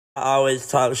I always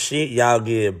talk shit, y'all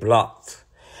get blocked.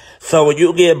 So when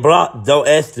you get blocked, don't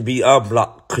ask to be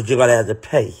unblocked, cause you're gonna have to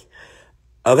pay.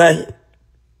 Okay?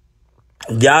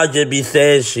 Y'all just be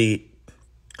saying shit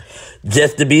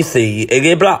just to be seen and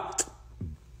get blocked.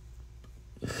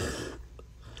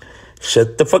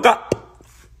 Shut the fuck up.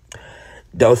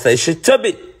 Don't say shit to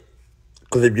me.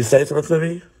 Cause if you say something to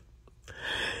me,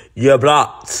 you're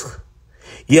blocked.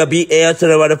 You'll be L to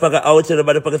the motherfucker, O to the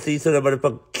motherfucker, C to the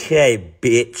motherfucker K,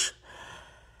 bitch.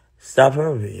 Stop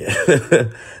playing with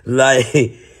me.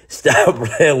 Like, stop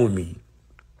playing with me.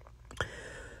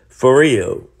 For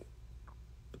real.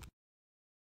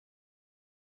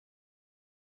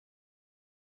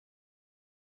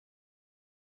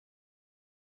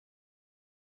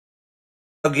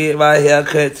 I'll get my hair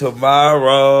cut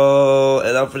tomorrow.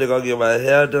 And I'm finna go get my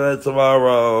hair done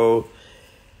tomorrow.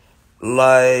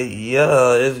 Like,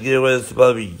 yeah, it's getting when it's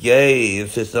supposed to be gay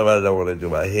since somebody don't want to do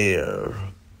my hair.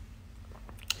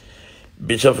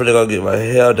 Bitch, I'm finna go get my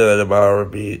hair done tomorrow,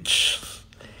 bitch.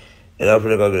 And I'm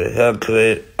finna go get a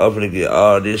haircut. I'm finna get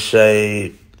all this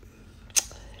shade.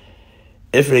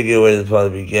 It's finna get when it's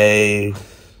supposed to be gay.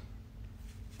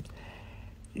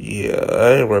 Yeah,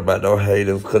 I ain't worried about no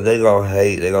haters, cause they gon'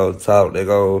 hate, they gon' talk, they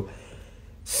gon'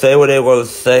 say what they wanna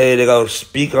say, they gon'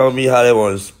 speak on me how they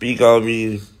wanna speak on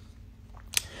me.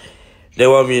 They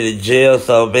want me to jail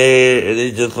so bad, and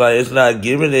it's just like, it's not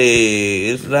giving it.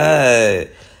 It's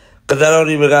not. Cause I don't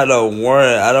even got no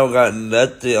warrant. I don't got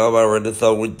nothing on my record.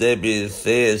 So with that being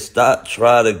said, stop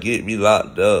trying to get me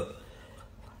locked up.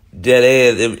 Dead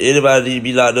ass. If anybody need to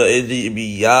be locked up, it need to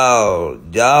be y'all.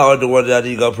 Y'all are the one that I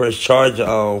need to go press charge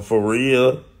on, for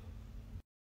real.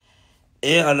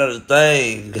 And another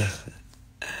thing,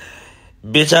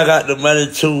 bitch, I got the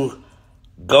money to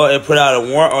go and put out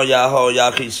a warrant on y'all hoe.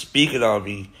 Y'all keep speaking on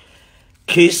me.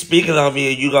 Keep speaking on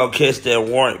me and you gonna catch that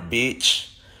warrant, bitch.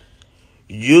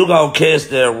 You gonna catch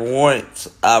that warrant.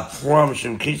 I promise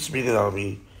you. Keep speaking on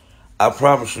me. I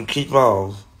promise you. Keep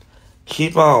on.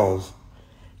 Keep on.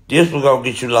 This one gonna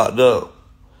get you locked up.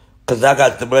 Cause I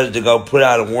got the money to go put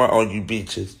out a warrant on you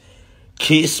bitches.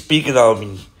 Keep speaking on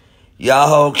me. Y'all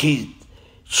hoe keep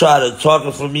trying to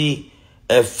talking for me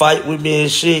and fight with me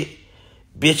and shit.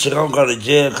 Bitch, you don't go to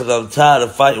jail cause I'm tired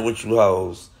of fighting with you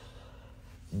hoes.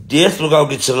 This one gonna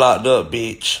get you locked up,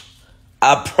 bitch.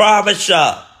 I promise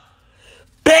y'all.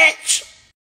 Bitch!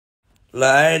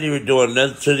 Like, I ain't even doing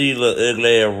nothing to these little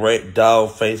ugly and red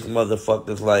dog face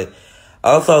motherfuckers. Like,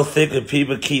 I'm so sick of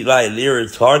people keep, like,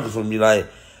 lyrics talking for me. Like,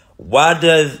 why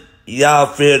does y'all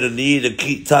feel the need to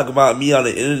keep talking about me on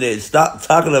the internet? Stop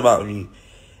talking about me.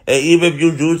 And even if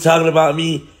you do talking about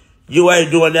me, you ain't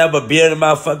doing that but building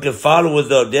my fucking followers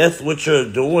up. That's what you're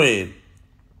doing.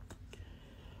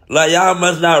 Like, y'all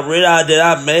must not realize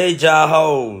that I made y'all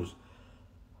hoes.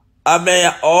 I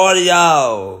made all of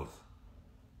y'all.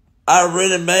 I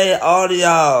really made all of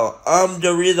y'all. I'm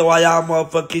the reason why y'all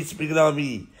motherfuckers keep speaking on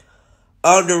me.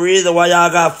 I'm the reason why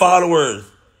y'all got followers.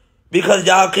 Because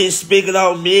y'all keep speaking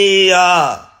on me.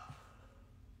 Y'all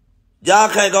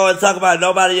can't go and talk about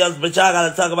nobody else, but y'all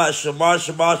gotta talk about Shamar,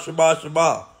 Shamar, Shamar,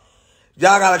 Shamar.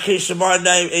 Y'all gotta keep Shamar's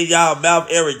name in y'all mouth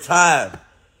every time.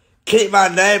 Keep my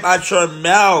name out your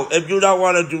mouth if you don't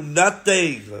want to do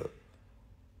nothing.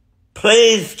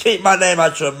 Please keep my name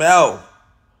out your mouth.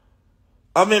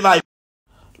 I'm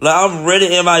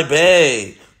ready in my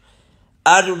bag.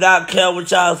 I do not care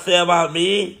what y'all say about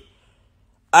me.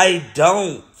 I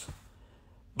don't.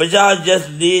 But y'all just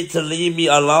need to leave me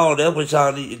alone. That's what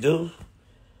y'all need to do.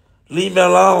 Leave me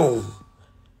alone.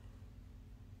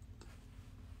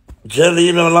 Just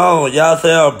leave me alone. Y'all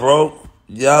say I'm broke.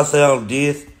 Y'all say I'm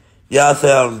this. Y'all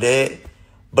say I'm that.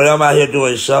 But I'm out here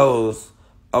doing shows.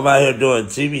 I'm out here doing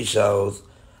TV shows.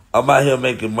 I'm out here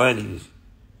making money.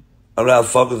 I'm not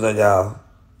focused on y'all.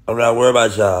 I'm not worried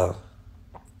about y'all.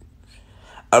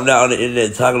 I'm not on the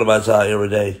internet talking about y'all every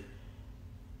day.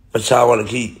 But y'all want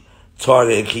to keep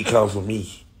talking and keep coming for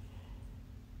me.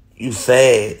 You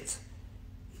sad.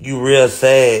 You real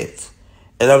sad.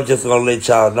 And I'm just going to let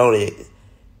y'all know that.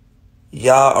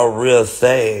 Y'all are real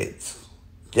sad.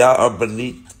 Y'all are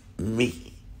beneath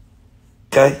me.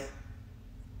 Okay?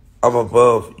 I'm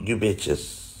above you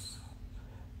bitches.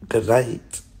 Good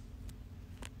night.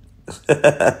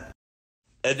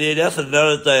 And then that's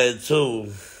another thing,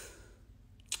 too.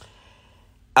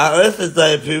 I honestly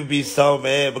think people be so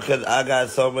mad because I got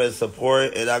so much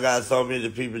support and I got so many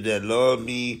people that love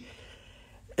me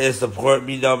and support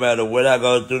me no matter what I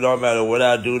go through, no matter what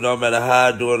I do, no matter how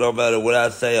I do it, no matter what I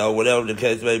say or whatever the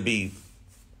case may be.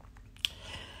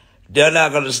 They're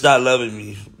not going to stop loving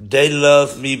me. They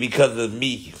love me because of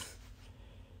me.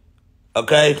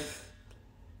 Okay?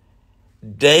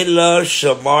 They love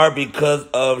Shamar because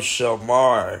of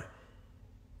Shamar.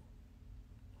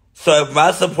 So if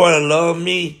my supporter love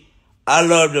me, I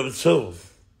love them too.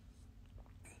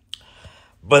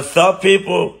 But some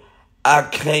people I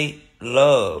can't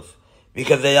love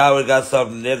because they always got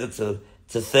something negative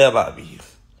to say about me.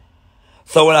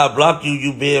 So when I block you,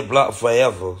 you being blocked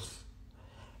forever.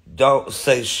 Don't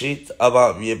say shit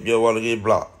about me if you don't want to get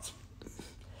blocked.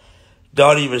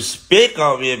 Don't even speak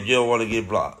on me if you don't want to get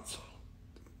blocked.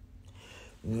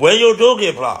 When you do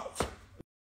get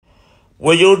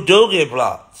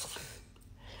blocked,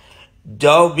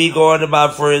 don't be going to my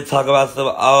friend talking about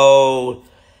some, oh,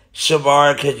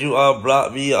 Shamar, can you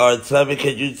unblock me? Or tell me,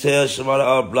 can you tell Shamar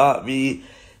to unblock me?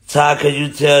 Ty, can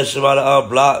you tell Shamar to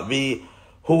unblock me?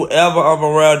 Whoever I'm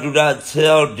around, do not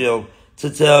tell them to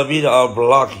tell me to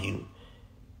unblock you.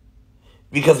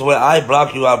 Because when I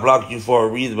block you for a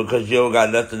reason because you don't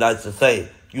got nothing nice to say.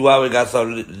 You always got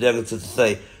something negative to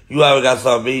say. You always got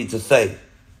something mean to say.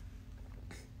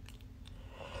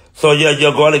 So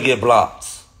you're going to get blocked.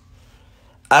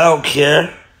 I don't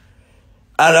care.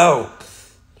 I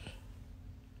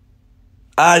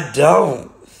don't.